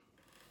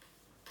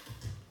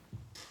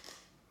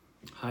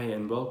Hi,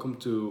 and welcome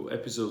to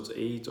episode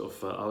 8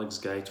 of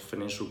Alex's Guide to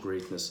Financial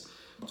Greatness.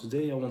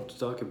 Today, I want to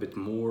talk a bit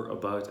more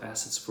about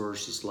assets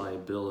versus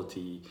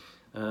liability.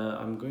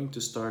 I'm going to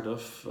start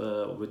off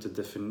with the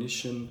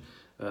definition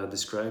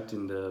described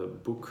in the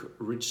book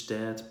Rich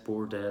Dad,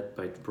 Poor Dad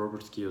by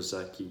Robert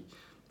Kiyosaki.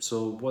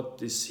 So,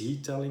 what is he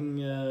telling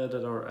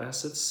that are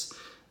assets?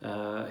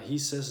 He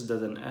says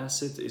that an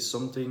asset is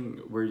something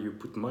where you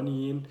put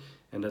money in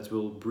and that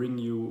will bring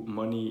you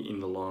money in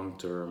the long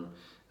term.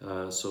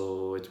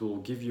 So it will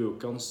give you a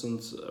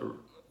constant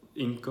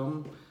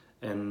income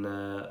and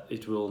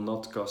it will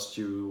not cost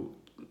you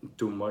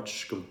too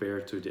much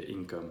compared to the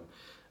income.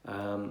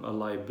 A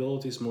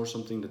liability is more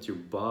something that you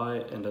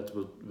buy and that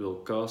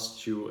will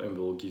cost you and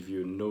will give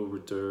you no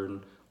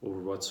return or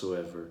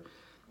whatsoever.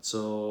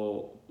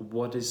 So,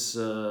 what is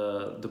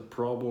the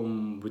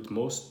problem with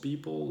most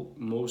people?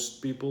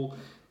 Most people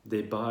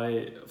they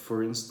buy,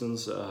 for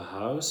instance, a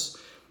house,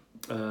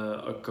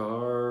 a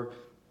car,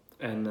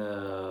 and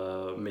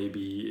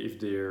maybe if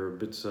they're a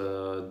bit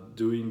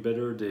doing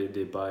better,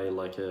 they buy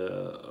like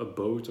a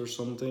boat or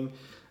something,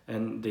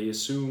 and they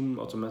assume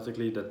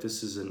automatically that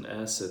this is an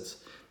asset.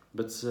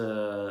 But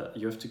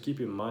you have to keep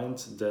in mind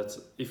that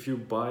if you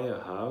buy a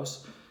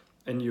house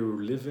and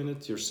you live in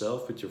it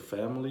yourself with your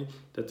family,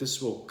 that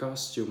this will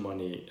cost you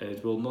money and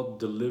it will not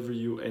deliver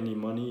you any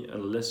money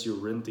unless you're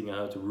renting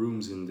out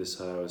rooms in this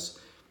house.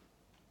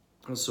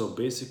 And so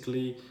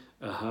basically,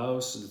 a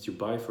house that you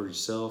buy for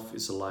yourself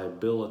is a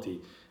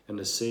liability, and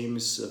the same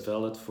is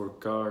valid for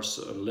cars.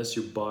 Unless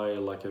you buy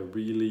like a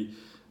really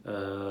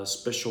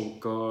special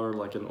car,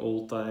 like an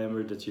old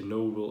timer that you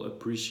know will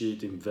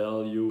appreciate in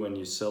value, and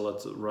you sell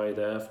it right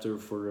after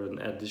for an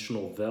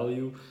additional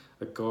value,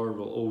 a car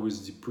will always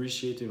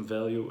depreciate in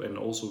value and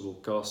also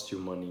will cost you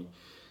money.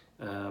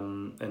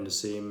 And the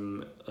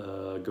same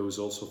goes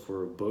also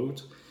for a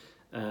boat.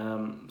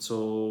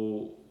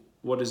 So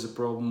what is the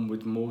problem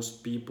with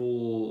most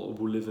people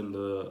who live in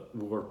the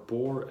who are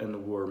poor and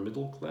who are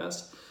middle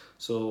class?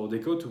 So they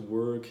go to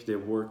work, they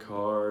work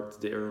hard,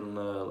 they earn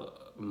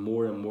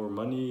more and more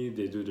money,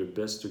 they do their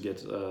best to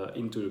get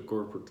into the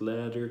corporate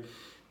ladder,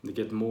 they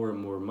get more and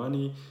more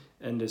money,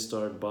 and they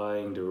start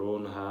buying their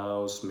own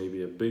house,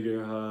 maybe a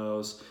bigger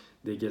house,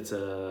 they get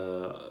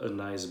a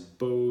nice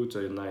boat,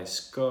 a nice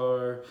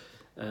car,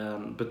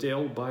 but they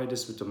all buy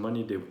this with the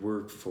money they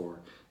work for.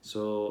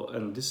 So,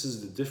 and this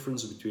is the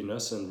difference between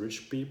us and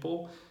rich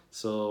people.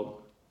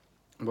 So,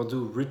 what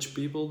do rich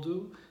people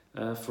do?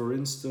 For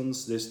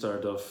instance, they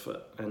start off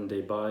and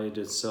they buy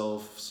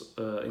themselves,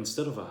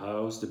 instead of a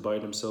house, they buy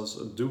themselves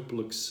a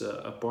duplex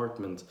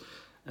apartment.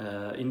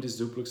 In this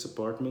duplex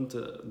apartment,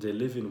 they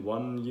live in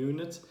one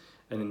unit,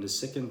 and in the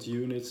second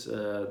unit,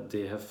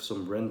 they have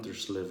some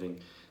renters living.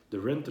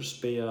 The renters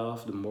pay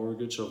off the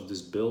mortgage of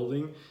this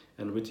building,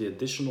 and with the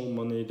additional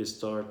money, they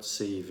start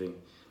saving.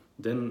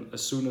 Then,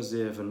 as soon as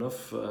they have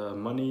enough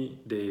money,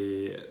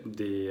 they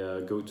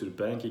go to the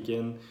bank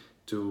again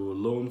to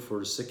loan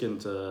for a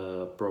second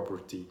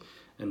property.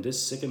 And this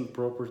second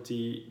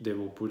property, they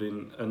will put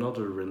in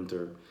another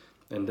renter.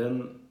 And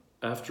then,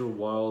 after a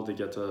while, they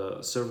get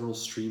several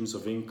streams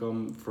of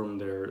income from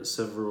their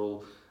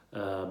several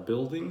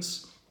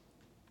buildings.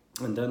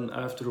 And then,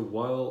 after a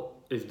while,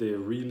 if they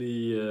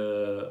really,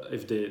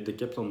 if they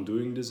kept on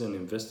doing this and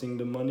investing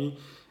the money,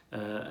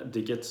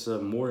 they get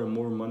more and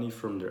more money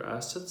from their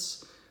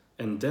assets,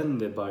 and then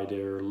they buy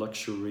their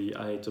luxury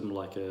item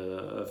like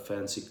a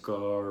fancy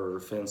car or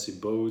a fancy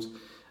boat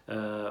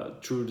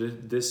through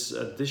this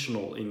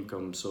additional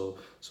income. So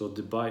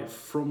they buy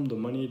from the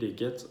money they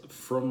get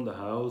from the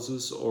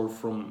houses or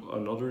from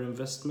another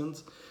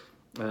investment.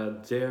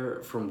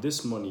 There, from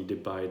this money, they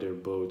buy their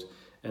boat,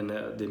 and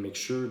they make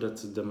sure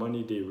that the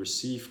money they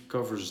receive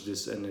covers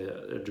this, and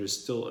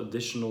there's still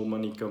additional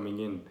money coming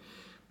in.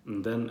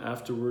 And then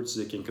afterwards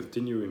they can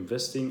continue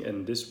investing,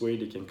 and this way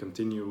they can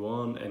continue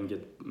on and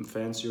get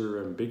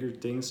fancier and bigger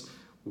things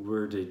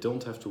where they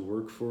don't have to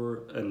work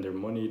for, and their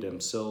money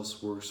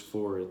themselves works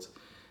for it.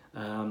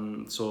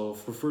 So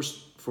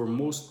for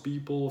most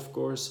people, of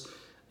course,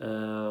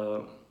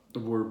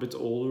 who are a bit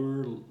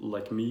older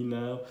like me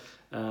now,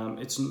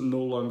 it's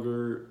no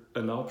longer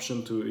an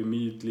option to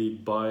immediately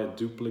buy a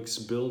duplex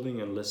building,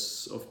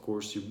 unless of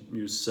course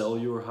you sell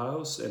your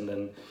house and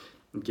then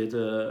get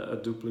a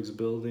duplex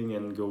building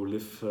and go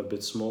live a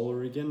bit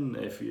smaller again.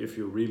 If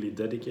you're really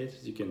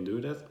dedicated, you can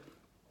do that.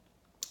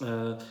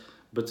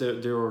 But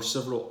there are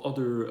several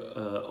other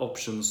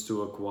options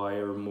to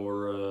acquire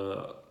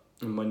more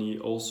money,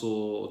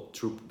 also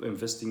through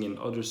investing in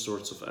other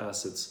sorts of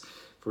assets.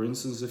 For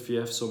instance, if you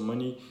have some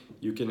money,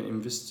 you can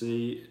invest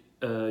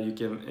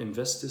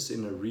this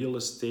in a real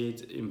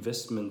estate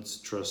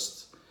investment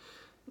trust.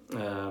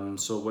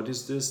 So what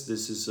is this?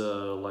 This is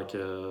like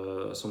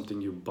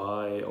something you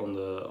buy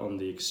on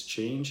the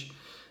exchange,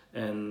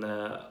 and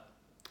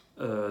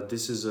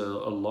this is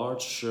a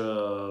large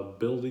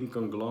building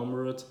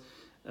conglomerate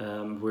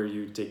where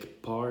you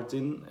take part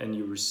in, and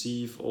you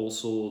receive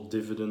also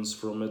dividends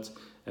from it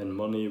and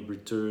money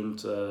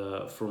returned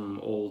from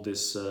all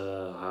these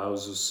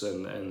houses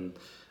and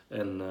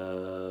and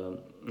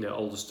yeah,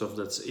 all the stuff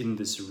that's in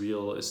this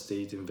real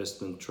estate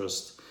investment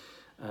trust.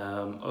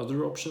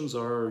 Other options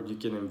are you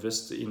can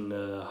invest in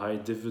high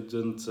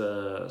dividend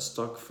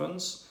stock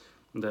funds.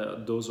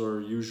 Those are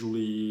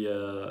usually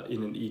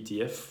in an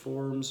ETF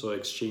form, so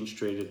exchange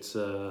traded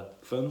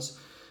funds.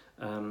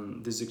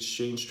 This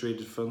exchange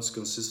traded funds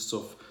consists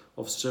of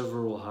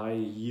several high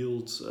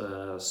yield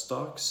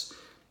stocks,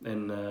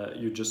 and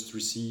you just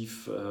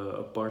receive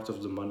a part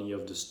of the money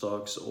of the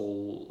stocks,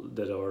 all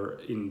that are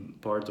in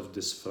part of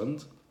this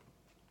fund.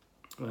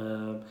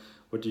 Uh,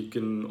 what you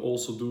can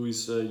also do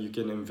is you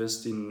can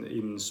invest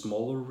in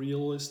smaller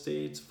real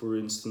estate. For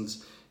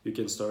instance, you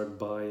can start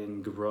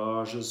buying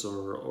garages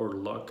or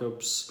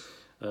lockups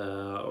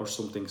or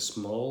something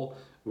small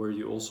where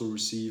you also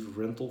receive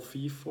rental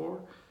fee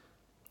for.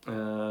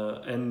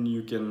 And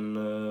you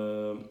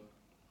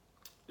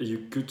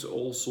could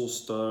also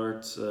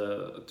start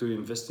to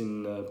invest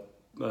in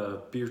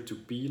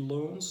peer-to-peer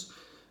loans,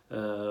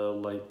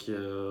 like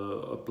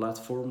a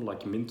platform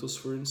like Mintos,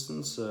 for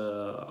instance.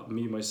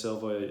 Me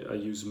myself, I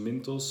use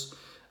Mintos.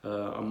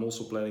 I'm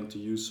also planning to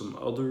use some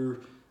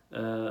other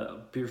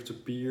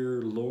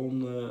peer-to-peer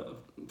loan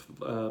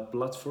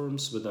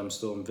platforms, but I'm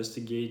still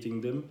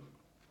investigating them.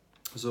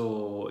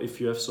 So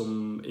if you have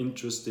some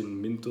interest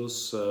in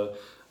Mintos,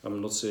 I'm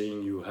not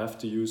saying you have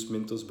to use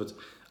Mintos, but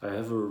I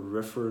have a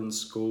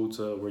reference code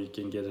where you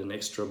can get an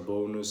extra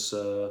bonus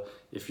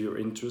if you're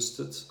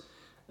interested.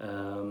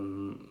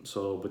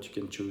 But you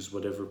can choose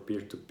whatever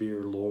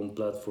peer-to-peer loan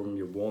platform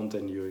you want,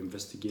 and you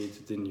investigate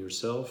it in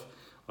yourself.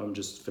 I'm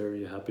just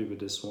very happy with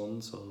this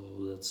one, so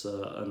that's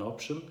an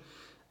option.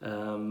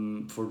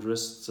 For the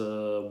rest,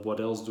 what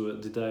else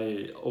did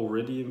I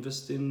already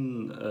invest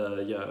in?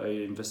 Yeah, I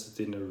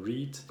invested in a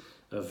REIT,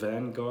 a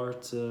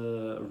Vanguard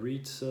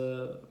REIT,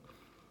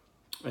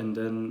 and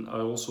then I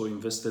also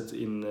invested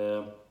in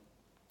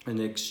an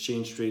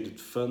exchange traded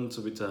fund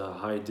with a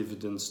high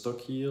dividend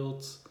stock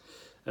yield,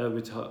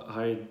 with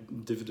high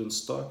dividend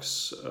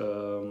stocks.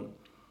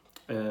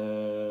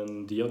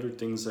 And the other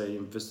things I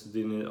invested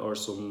in are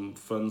some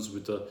funds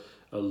with a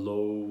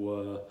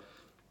low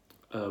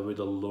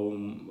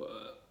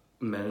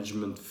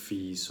management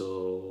fee.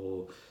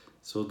 So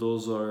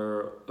those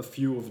are a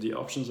few of the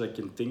options I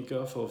can think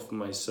of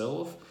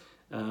myself.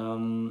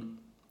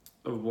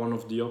 One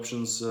of the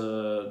options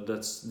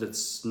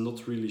that's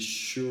not really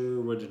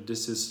sure whether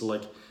this is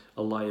like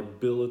a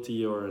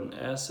liability or an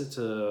asset.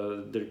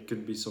 There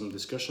could be some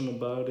discussion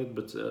about it,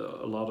 but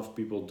a lot of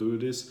people do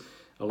this.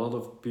 A lot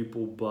of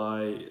people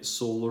buy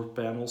solar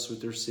panels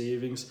with their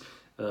savings,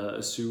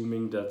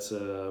 assuming that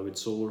with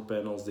solar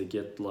panels they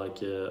get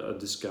like a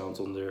discount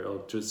on their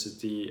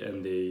electricity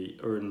and they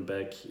earn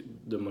back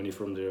the money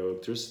from their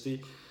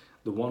electricity.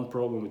 The one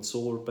problem with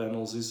solar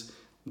panels is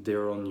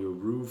they're on your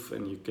roof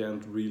and you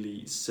can't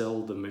really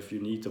sell them if you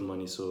need the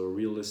money. So a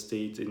real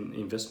estate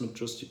investment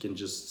trust you can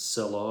just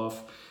sell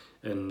off,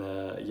 and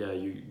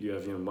you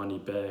have your money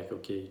back.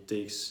 Okay, it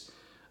takes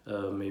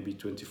maybe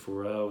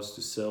 24 hours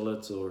to sell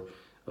it. Or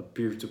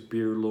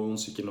peer-to-peer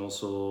loans you can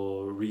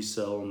also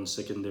resell on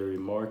secondary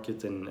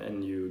market,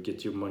 and you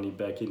get your money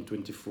back in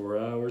 24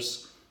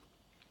 hours.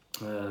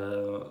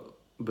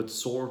 But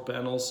solar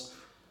panels,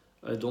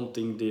 I don't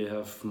think they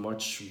have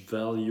much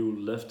value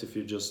left if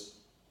you just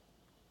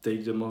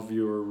take them off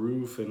your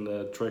roof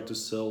and try to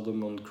sell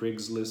them on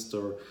Craigslist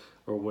or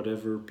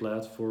whatever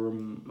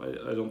platform.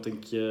 I don't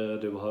think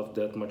they will have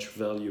that much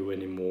value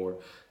anymore.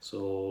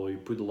 So you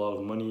put a lot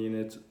of money in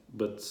it,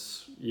 but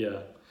yeah,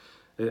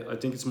 I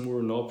think it's more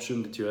an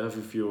option that you have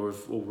if you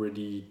have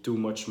already too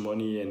much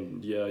money,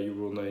 and yeah, you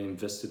want to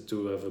invest it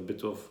to have a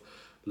bit of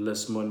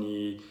less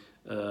money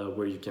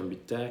where you can be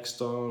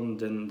taxed on.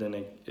 Then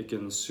I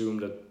can assume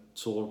that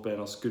solar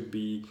panels could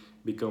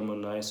become a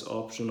nice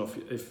option of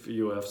if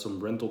you have some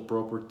rental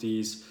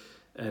properties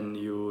and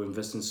you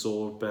invest in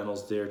solar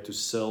panels there to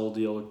sell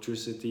the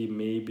electricity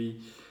maybe.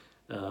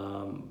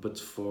 But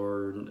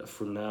for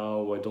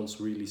now I don't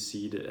really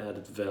see the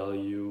added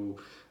value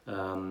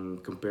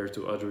compared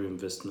to other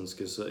investments,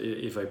 because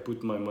if I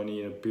put my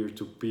money in a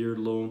peer-to-peer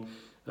loan,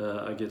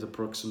 I get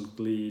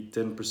approximately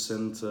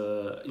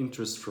 10%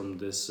 interest from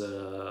this.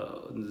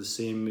 The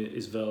same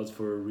is valid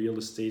for a real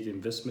estate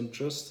investment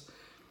trust.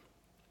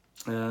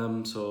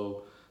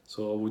 So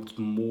I would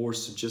more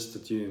suggest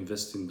that you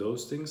invest in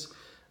those things.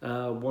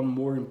 One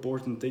more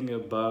important thing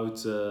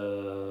about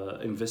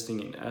investing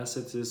in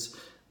assets is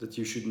that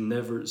you should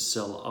never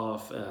sell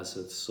off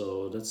assets.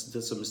 So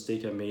that's a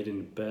mistake I made in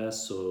the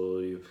past. So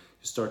you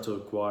start to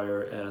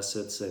acquire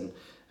assets, and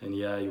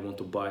yeah, you want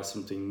to buy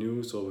something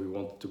new. So we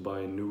wanted to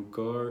buy a new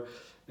car.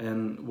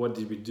 And what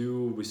did we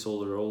do? We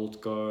sold our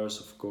old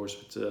cars, of course,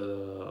 with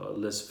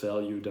less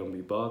value than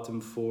we bought them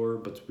for,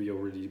 but we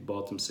already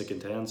bought them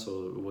secondhand,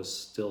 so it was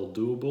still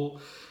doable.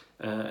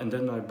 And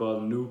then I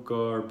bought a new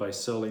car by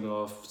selling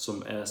off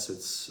some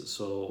assets.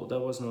 So that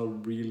was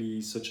not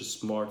really such a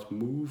smart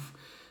move.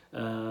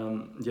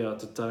 At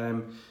the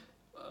time,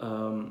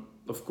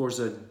 of course,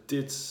 I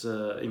did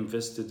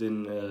invested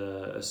in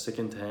a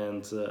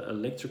second-hand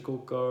electrical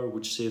car,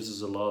 which saves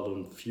us a lot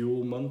on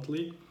fuel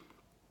monthly.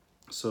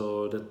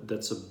 So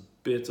that's a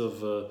bit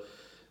of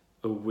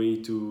a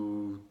way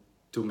to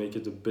make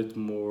it a bit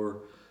more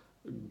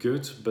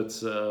good, but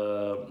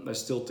I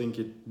still think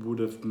it would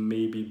have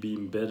maybe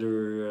been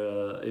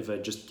better if I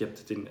just kept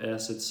it in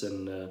assets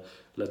and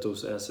let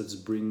those assets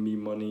bring me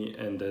money,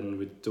 and then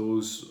with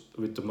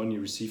the money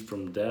received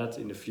from that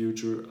in the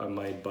future, I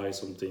might buy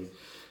something.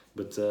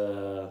 But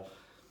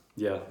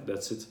yeah,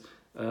 that's it.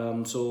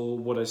 So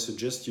what I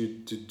suggest you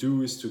to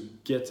do is to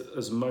get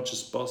as much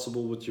as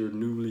possible with your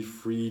newly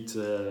freed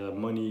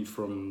money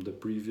from the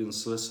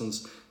previous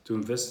lessons to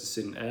invest this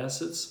in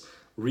assets,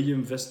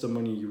 reinvest the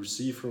money you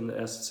receive from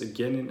the assets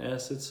again in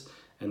assets,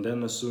 and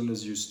then as soon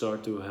as you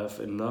start to have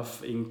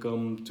enough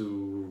income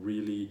to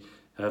really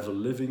have a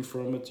living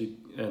from it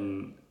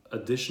and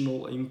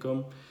additional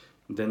income,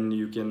 then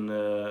you can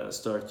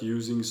start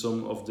using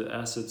some of the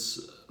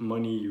assets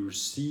money you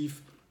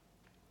receive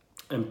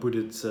and put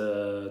it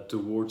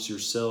towards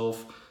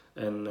yourself,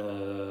 and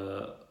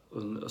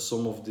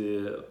some of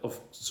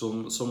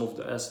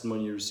the asset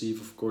money you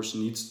receive, of course,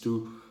 needs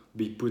to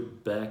be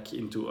put back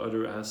into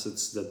other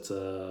assets that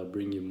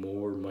bring you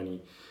more money.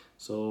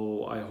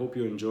 So I hope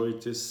you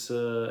enjoyed this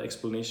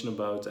explanation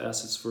about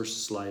assets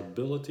versus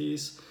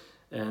liabilities,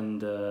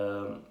 and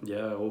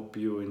yeah, I hope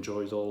you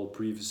enjoyed all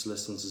previous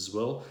lessons as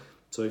well.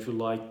 So if you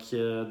like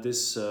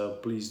this,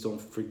 please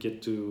don't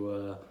forget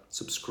to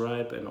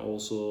subscribe, and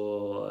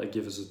also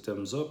give us a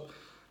thumbs up.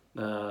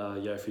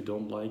 Yeah, if you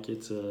don't like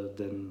it,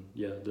 then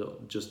yeah,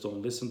 just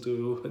don't listen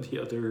to the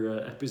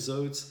other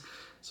episodes.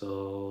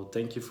 So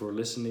thank you for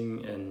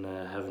listening, and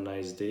have a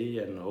nice day,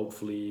 and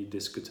hopefully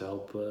this could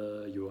help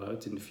you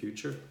out in the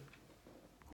future.